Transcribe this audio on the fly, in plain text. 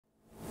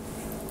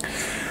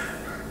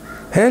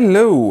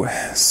Hello.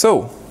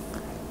 So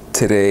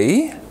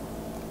today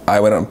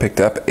I went out and picked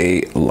up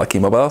a Lucky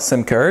Mobile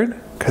SIM card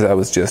because I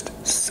was just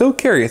so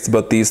curious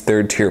about these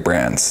third-tier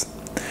brands.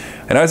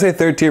 And when I say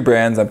third-tier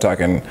brands, I'm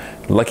talking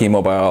Lucky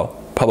Mobile,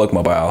 Public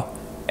Mobile,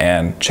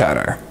 and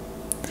Chatter.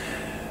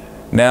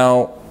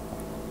 Now,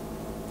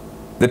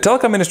 the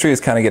telecom industry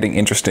is kind of getting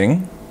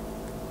interesting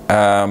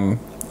in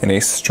a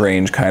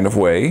strange kind of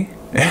way.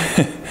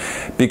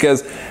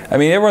 Because, I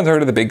mean, everyone's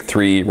heard of the big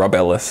three, Rob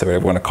Ellis, or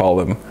whatever you want to call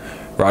them,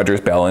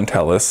 Rogers, Bell, and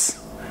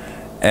Telus.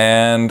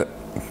 And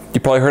you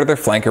probably heard of their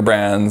flanker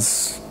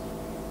brands,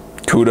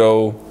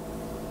 Kudo,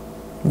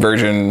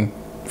 Virgin,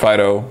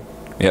 Fido.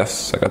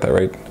 Yes, I got that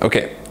right.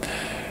 Okay.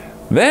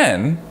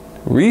 Then,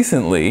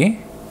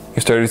 recently,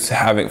 you started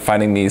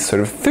finding these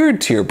sort of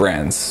third-tier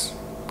brands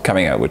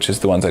coming out, which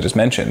is the ones I just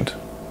mentioned.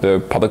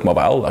 The Public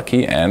Mobile,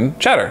 Lucky, and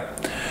Chatter.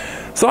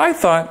 So I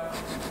thought,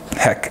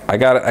 heck, I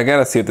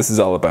gotta see what this is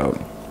all about.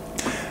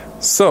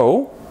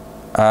 So,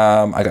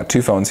 I got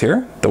two phones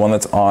here. The one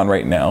that's on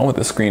right now with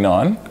the screen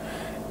on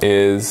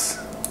is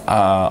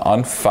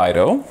on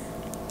Fido.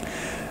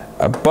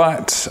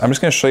 But I'm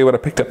just going to show you what I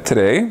picked up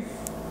today.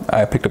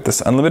 I picked up this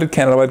unlimited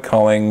Canada-wide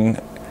calling,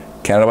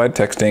 Canada-wide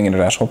texting,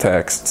 international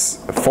texts,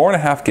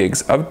 4.5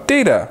 gigs of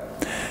data.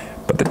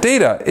 But the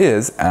data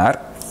is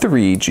at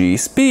 3G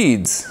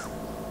speeds.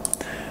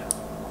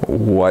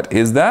 What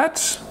is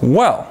that?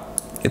 Well,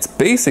 it's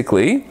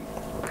basically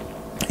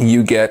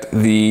you get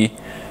the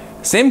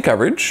same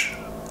coverage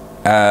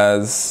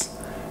as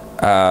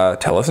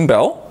Telus and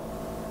Bell.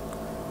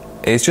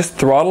 It's just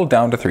throttled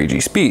down to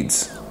 3G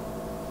speeds.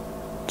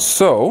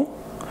 So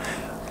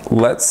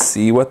let's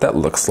see what that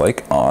looks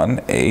like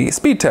on a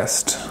speed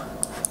test.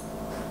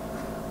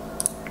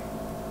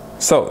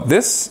 So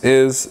this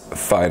is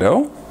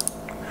Fido.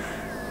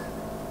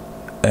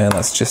 And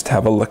let's just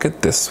have a look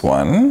at this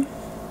one.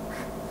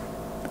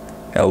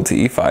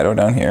 LTE Fido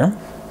down here.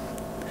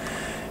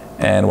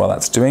 And while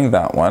that's doing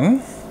that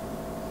one,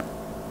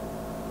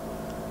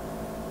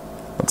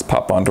 let's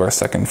pop onto our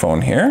second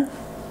phone here.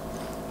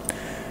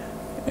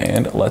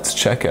 And let's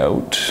check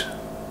out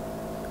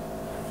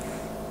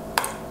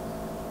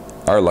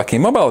our Lucky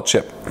Mobile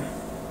chip.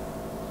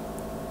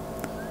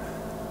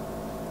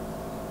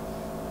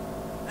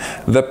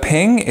 The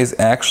ping is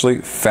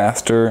actually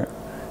faster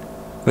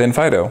than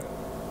Fido.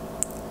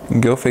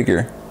 Go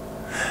figure.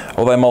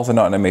 Although I'm also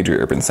not in a major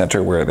urban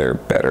center where they're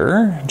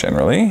better,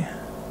 generally.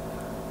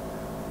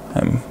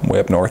 I'm way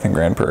up north in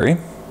Grand Prairie.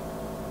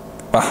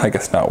 Well, I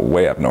guess not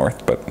way up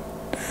north, but,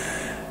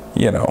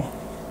 you know.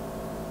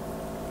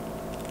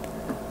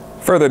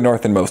 Further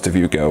north than most of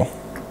you go.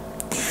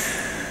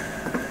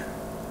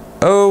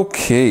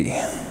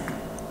 Okay.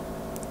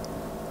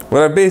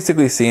 What I've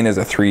basically seen is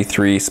a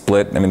 3-3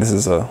 split. I mean, this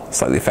is a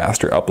slightly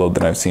faster upload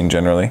than I've seen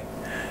generally.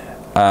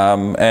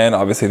 And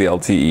obviously the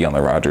LTE on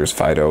the Rogers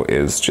Fido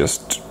is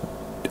just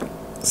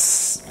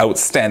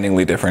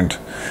outstandingly different.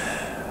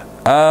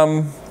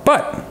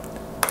 But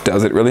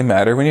does it really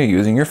matter when you're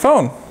using your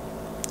phone?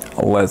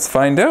 Let's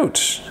find out.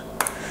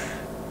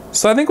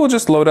 So I think we'll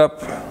just load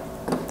up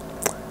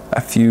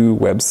a few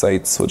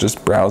websites. We'll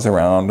just browse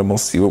around and we'll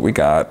see what we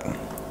got.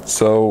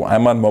 So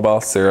I'm on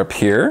Mobile Syrup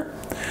here,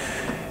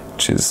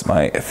 which is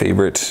my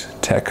favorite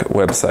tech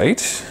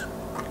website.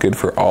 Good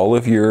for all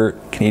of your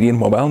Canadian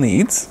mobile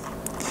needs.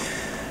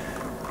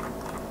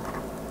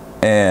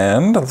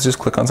 And let's just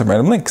click on some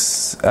random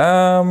links.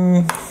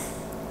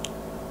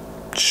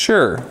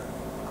 Sure.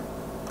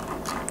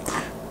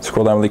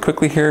 Scroll down really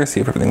quickly here, see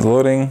if everything's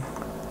loading.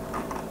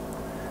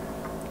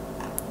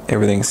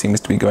 Everything seems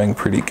to be going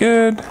pretty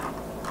good.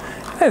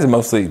 These are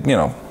mostly, you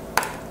know,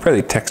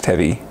 fairly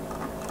text-heavy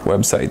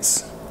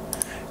websites,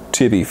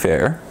 to be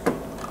fair.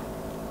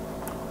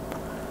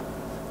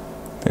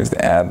 There's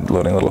the ad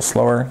loading a little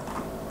slower.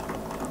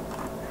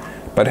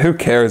 But who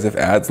cares if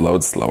ads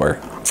load slower?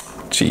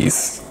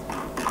 Jeez.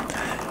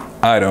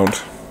 I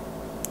don't.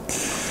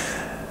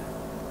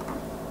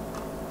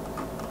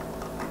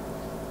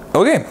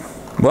 Okay,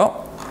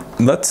 well,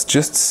 let's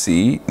just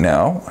see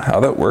now how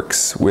that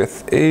works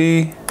with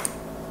a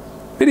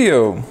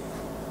video.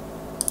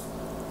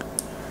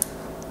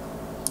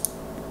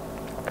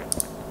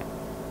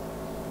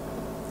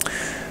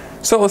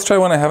 So let's try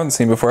one I haven't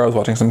seen before. I was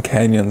watching some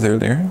canyons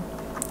earlier.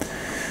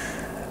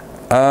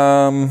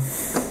 And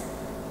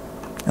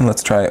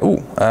let's try,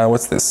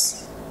 what's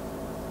this?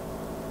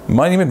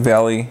 Monument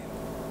Valley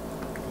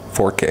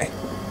 4K.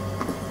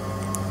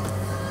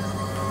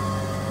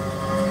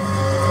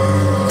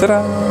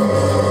 Ta-da!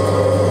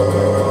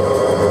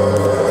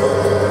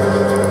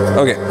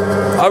 Okay,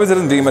 obviously it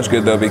doesn't do you much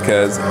good though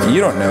because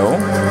you don't know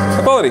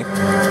the quality.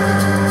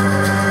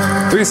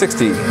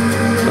 360.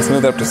 Let's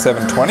move that up to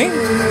 720.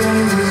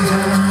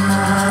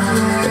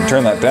 And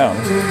turn that down.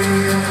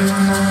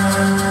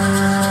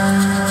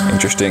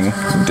 Interesting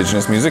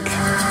indigenous music.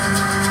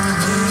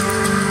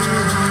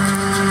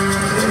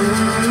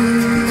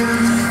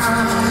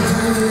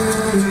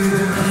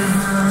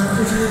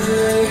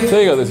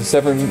 There you go, there's a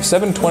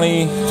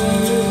 720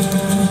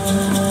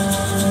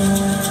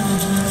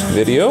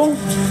 video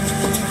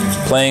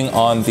playing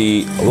on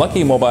the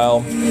Lucky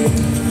Mobile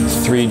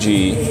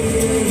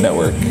 3G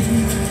network.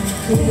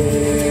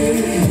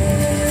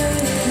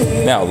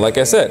 Now, like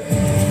I said,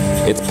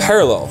 it's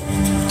parallel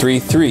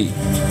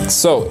 3.3.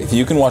 So if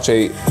you can watch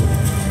a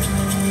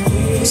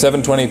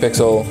 720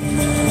 pixel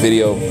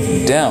video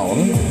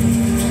down,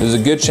 there's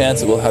a good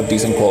chance it will have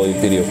decent quality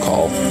video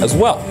call as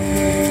well.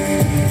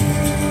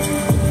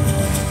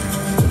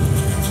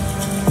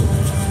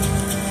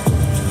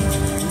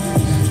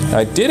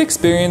 I did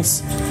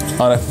experience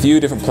on a few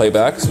different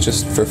playbacks,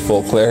 just for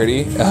full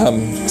clarity,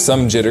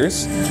 some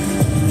jitters,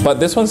 but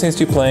this one seems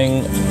to be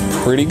playing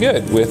pretty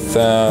good with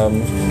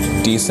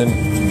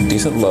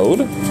decent load.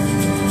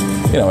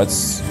 You know,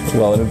 it's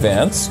well in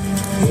advance,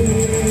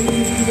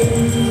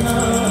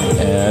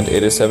 and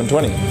it is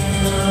 720.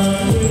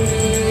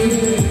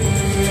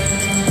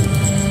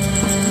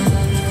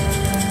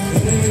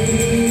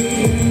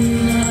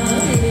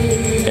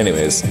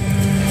 Anyways,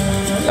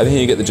 I think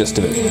you get the gist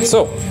of it.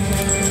 So,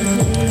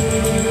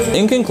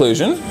 in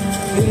conclusion,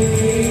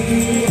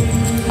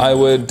 I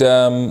would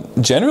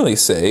generally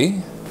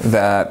say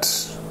that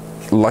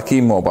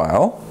Lucky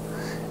Mobile,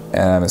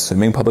 and I'm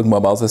assuming Public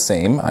Mobile is the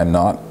same, I'm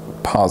not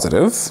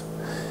positive,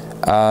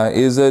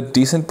 is a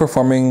decent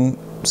performing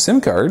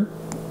SIM card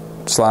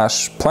 /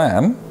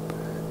 plan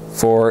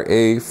for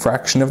a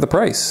fraction of the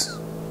price.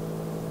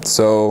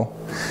 So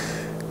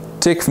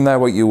take from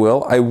that what you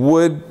will. I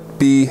would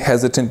be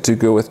hesitant to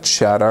go with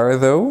Chadar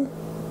though.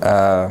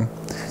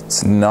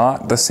 It's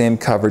not the same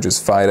coverage as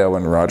Fido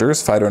and Rogers.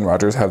 Fido and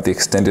Rogers have the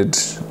extended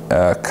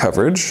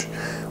coverage,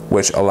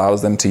 which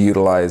allows them to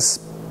utilize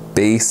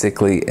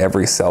basically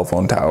every cell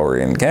phone tower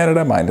in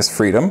Canada, minus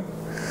Freedom.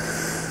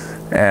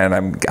 And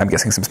I'm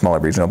guessing some smaller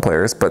regional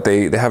players, but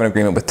they have an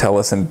agreement with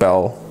TELUS and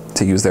Bell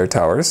to use their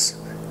towers.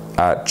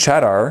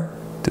 Chadar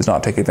does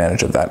not take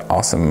advantage of that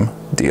awesome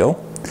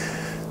deal.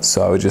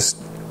 So I would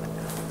just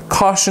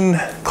caution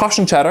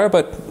Chadar,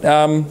 but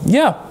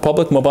yeah,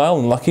 Public Mobile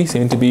and Lucky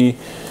seem to be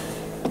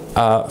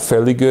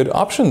fairly good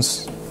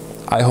options.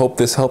 I hope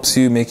this helps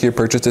you make your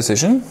purchase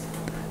decision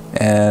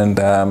and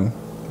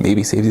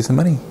maybe saves you some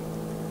money.